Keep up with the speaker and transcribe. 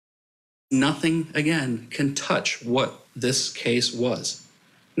Nothing, again, can touch what this case was.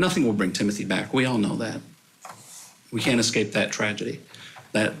 Nothing will bring Timothy back. We all know that. We can't escape that tragedy.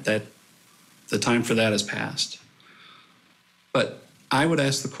 That the time for that has passed. But I would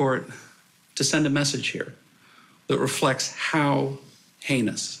ask the court to send a message here that reflects how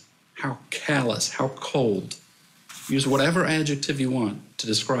heinous, how callous, how cold, use whatever adjective you want to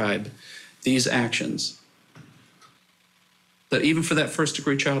describe these actions. That even for that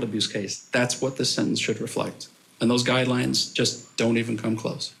first-degree child abuse case, that's what this sentence should reflect. And those guidelines just don't even come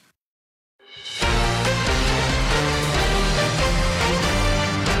close.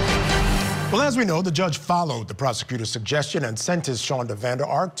 Well, as we know, the judge followed the prosecutor's suggestion and sentenced Shanda Vander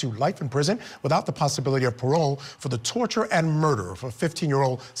Ark to life in prison without the possibility of parole for the torture and murder of a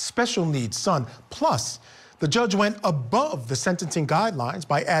 15-year-old special needs son. Plus, the judge went above the sentencing guidelines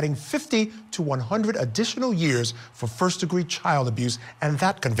by adding 50 to 100 additional years for first-degree child abuse and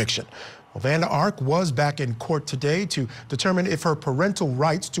that conviction. Well, Vander Ark was back in court today to determine if her parental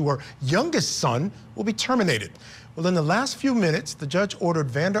rights to her youngest son will be terminated. Well, in the last few minutes, the judge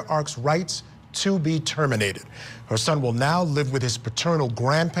ordered Vander Ark's rights to be terminated. Her son will now live with his paternal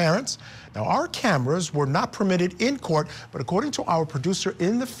grandparents. Now, our cameras were not permitted in court, but according to our producer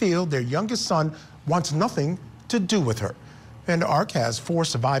in the field, their youngest son wants nothing to do with her. Vander Ark has 4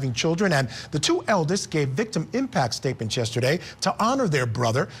 surviving children, and the 2 eldest gave victim impact statements yesterday to honor their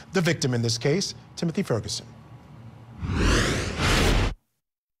brother, the victim in this case, Timothy Ferguson.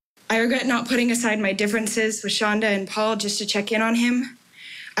 I regret not putting aside my differences with Shanda and Paul just to check in on him.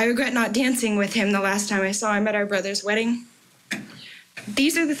 I regret not dancing with him the last time I saw him at our brother's wedding.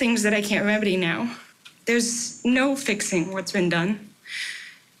 These are the things that I can't remedy now. There's no fixing what's been done.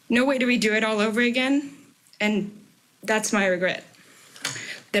 No way to redo it all over again, and that's my regret.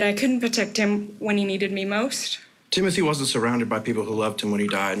 That I couldn't protect him when he needed me most. Timothy wasn't surrounded by people who loved him when he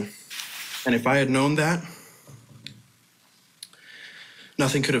died. And if I had known that,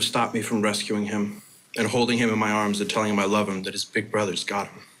 nothing could have stopped me from rescuing him and holding him in my arms and telling him I love him, that his big brothers got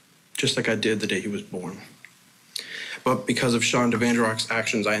him, just like I did the day he was born. But because of Shanda Vander Ark's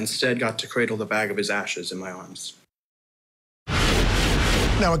actions, I instead got to cradle the bag of his ashes in my arms.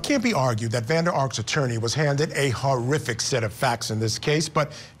 Now, it can't be argued that Vander Ark's attorney was handed a horrific set of facts in this case,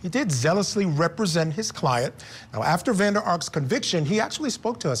 but he did zealously represent his client. Now, after Vander Ark's conviction, he actually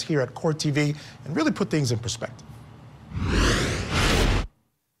spoke to us here at Court TV and really put things in perspective.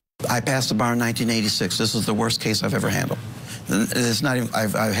 I passed the bar in 1986. This is the worst case I've ever handled. It's not even,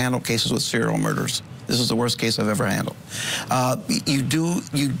 I've handled cases with serial murderers. This is the worst case I've ever handled. You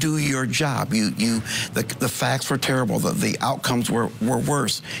do your job. The facts were terrible. The outcomes were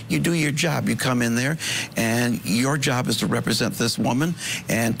worse. You do your job. You come in there, and your job is to represent this woman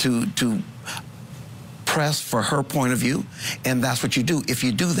and to press for her point of view, and that's what you do. If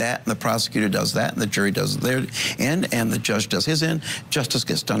you do that, and the prosecutor does that, and the jury does their end, and the judge does his end, justice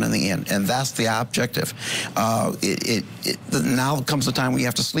gets done in the end, and that's the objective. Now comes the time where you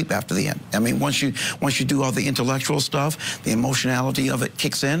have to sleep after the end. I mean, once you do all the intellectual stuff, the emotionality of it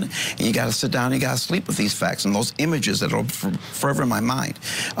kicks in, and you got to sit down and you got to sleep with these facts and those images that are forever in my mind.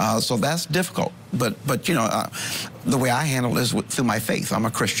 So that's difficult. But you know, the way I handle it is through my faith. I'm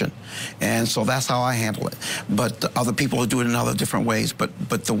a Christian, and so that's how I handle it. But other people do it in other different ways.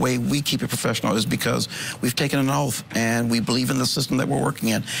 But the way we keep it professional is because we've taken an oath, and we believe in the system that we're working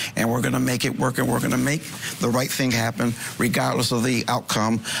in, and we're going to make it work, and we're going to make the right thing happen, regardless of the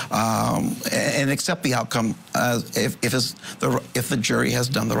outcome, and accept the outcome if the jury has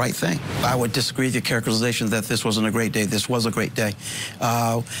done the right thing. I would disagree with your characterization that this wasn't a great day. This was a great day.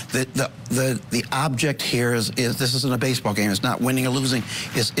 The object here is this isn't a baseball game. It's not winning or losing.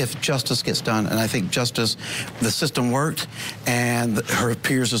 It's if justice gets done. And I think justice, the system worked, and her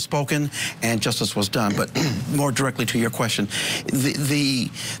peers have spoken, and justice was done. But more directly to your question,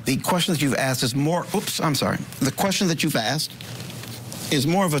 the question that you've asked is more, the question that you've asked is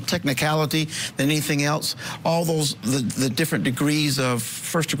more of a technicality than anything else. All those, the different degrees of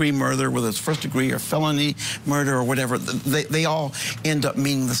first-degree murder, whether it's first-degree or felony murder or whatever, they all end up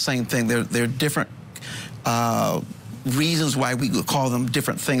meaning the same thing. They're different reasons why we would call them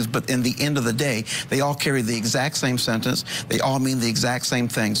different things, but in the end of the day, they all carry the exact same sentence. They all mean the exact same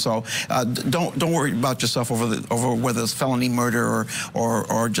thing. So don't worry about yourself over whether it's felony murder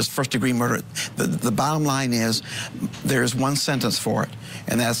or just first-degree murder. The bottom line is there's one sentence for it,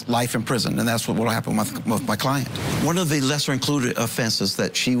 and that's life in prison, and that's what will happen with my client. One of the lesser-included offenses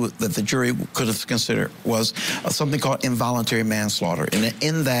that the jury could have considered was something called involuntary manslaughter, and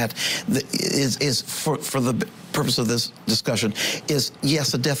in that is for the purpose of this discussion is,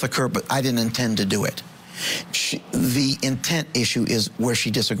 yes, a death occurred, but I didn't intend to do it. The intent issue is where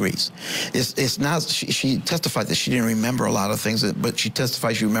she disagrees. It's not, she testified that she didn't remember a lot of things, but she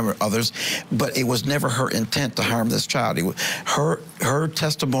testified she remembered others, but it was never her intent to harm this child. Her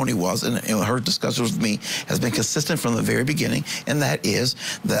testimony was, and her discussion with me has been consistent from the very beginning, and that is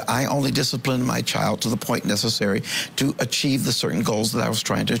that I only disciplined my child to the point necessary to achieve the certain goals that I was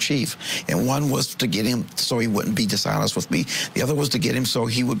trying to achieve. And one was to get him so he wouldn't be dishonest with me. The other was to get him so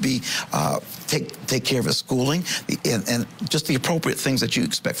he would be take care of his schooling and just the appropriate things that you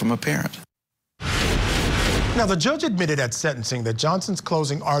expect from a parent. Now, the judge admitted at sentencing that Johnson's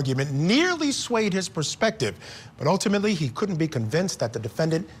closing argument nearly swayed his perspective, but ultimately he couldn't be convinced that the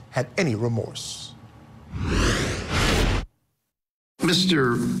defendant had any remorse.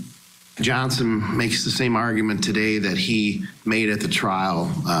 Mr. Johnson makes the same argument today that he made at the trial,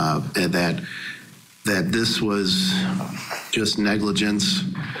 that this was just negligence.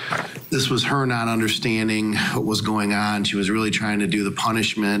 This was her not understanding what was going on. She was really trying to do the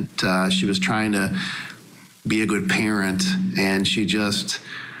punishment. She was trying to be a good parent, and she just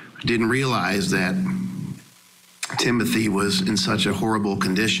didn't realize that Timothy was in such a horrible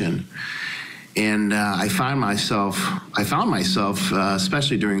condition. And I found myself,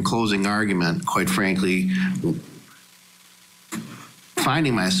 especially during closing argument, quite frankly,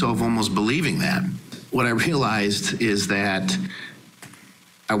 finding myself almost believing that. What I realized is that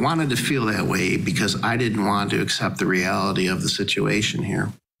I wanted to feel that way because I didn't want to accept the reality of the situation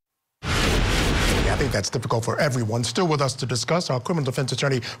here. I think that's difficult for everyone. Still with us to discuss, our criminal defense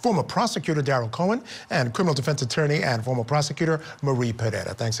attorney, former prosecutor Darrell Cohen, and criminal defense attorney and former prosecutor Marie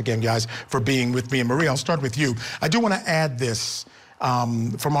Pereira. Thanks again, guys, for being with me. And Marie, I'll start with you. I do want to add this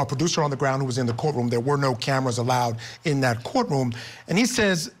from our producer on the ground who was in the courtroom. There were no cameras allowed in that courtroom. And he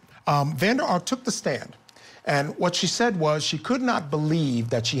says Vander Ark took the stand. And what she said was she could not believe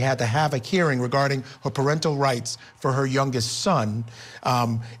that she had to have a hearing regarding her parental rights for her youngest son.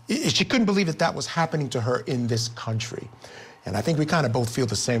 She couldn't believe that that was happening to her in this country. And I think we kind of both feel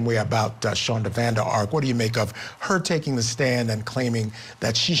the same way about Shanda Vander Ark. What do you make of her taking the stand and claiming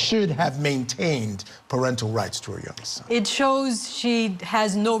that she should have maintained parental rights to her youngest son? It shows she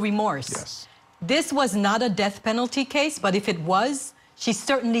has no remorse. Yes. This was not a death penalty case, but if it was, she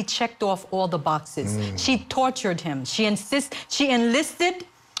certainly checked off all the boxes. She tortured him. She enlisted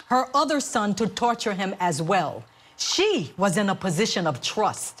her other son to torture him as well. She was in a position of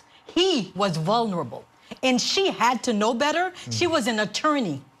trust. He was vulnerable, and she had to know better. She was an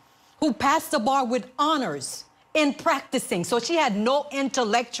attorney who passed the bar with honors in practicing, so she had no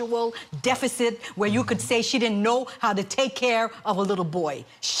intellectual deficit where you could say she didn't know how to take care of a little boy.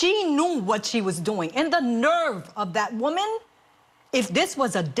 She knew what she was doing, and the nerve of that woman. If this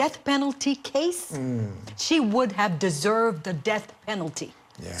was a death penalty case, she would have deserved the death penalty.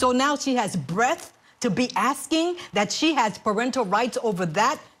 Yeah. So now she has breath to be asking that she has parental rights over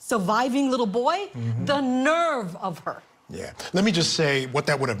that surviving little boy. The nerve of her. Yeah. Let me just say what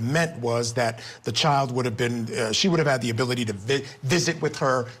that would have meant was that the child would have been, she would have had the ability to visit with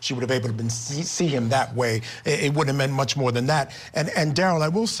her. She would have been able to see him that way. It wouldn't have meant much more than that. And Darrell, I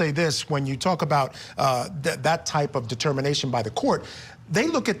will say this, when you talk about that type of determination by the court, they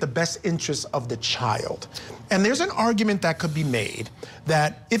look at the best interests of the child. And there's an argument that could be made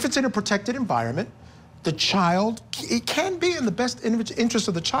that if it's in a protected environment, the child, it can be in the best interest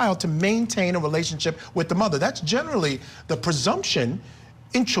of the child to maintain a relationship with the mother. That's generally the presumption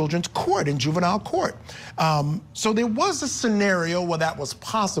in children's court, in juvenile court. So there was a scenario where that was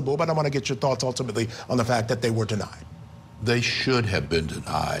possible, but I want to get your thoughts ultimately on the fact that they were denied. They should have been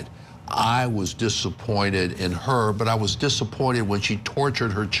denied. I was disappointed in her, but I was disappointed when she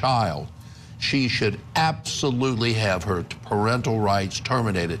tortured her child. She should absolutely have her parental rights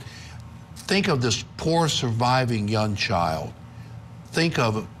terminated. Think of this poor surviving young child. Think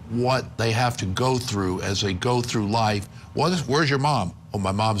of what they have to go through as they go through life. Where's your mom? Oh,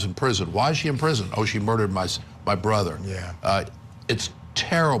 my mom's in prison. Why is she in prison? Oh, she murdered my brother. Yeah. It's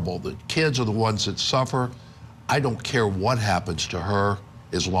terrible that kids are the ones that suffer. I don't care what happens to her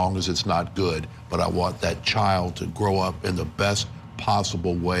as long as it's not good, but I want that child to grow up in the best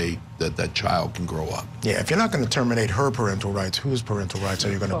possible way that that child can grow up. Yeah, if you're not going to terminate her parental rights, whose parental rights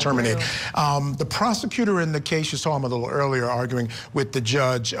are you going to terminate? The prosecutor in the case, you saw him a little earlier arguing with the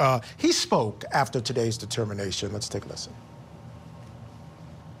judge. He spoke after today's determination. Let's take a listen.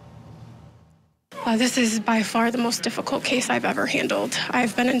 This is by far the most difficult case I've ever handled.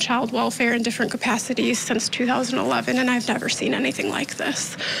 I've been in child welfare in different capacities since 2011, and I've never seen anything like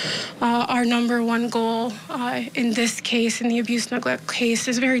this. Our number one goal in this case, in the abuse neglect case,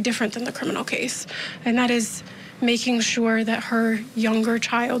 is very different than the criminal case, and that is making sure that her younger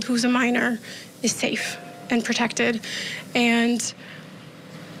child, who's a minor, is safe. and protected. And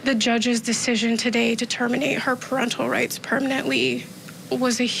the judge's decision today to terminate her parental rights permanently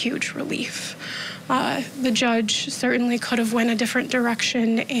was a huge relief. The judge certainly could have went a different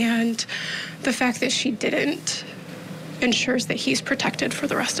direction, and the fact that she didn't ensures that he's protected for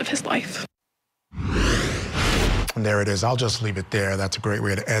the rest of his life. And there it is. I'll just leave it there. That's a great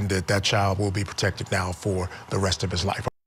way to end it. That child will be protected now for the rest of his life.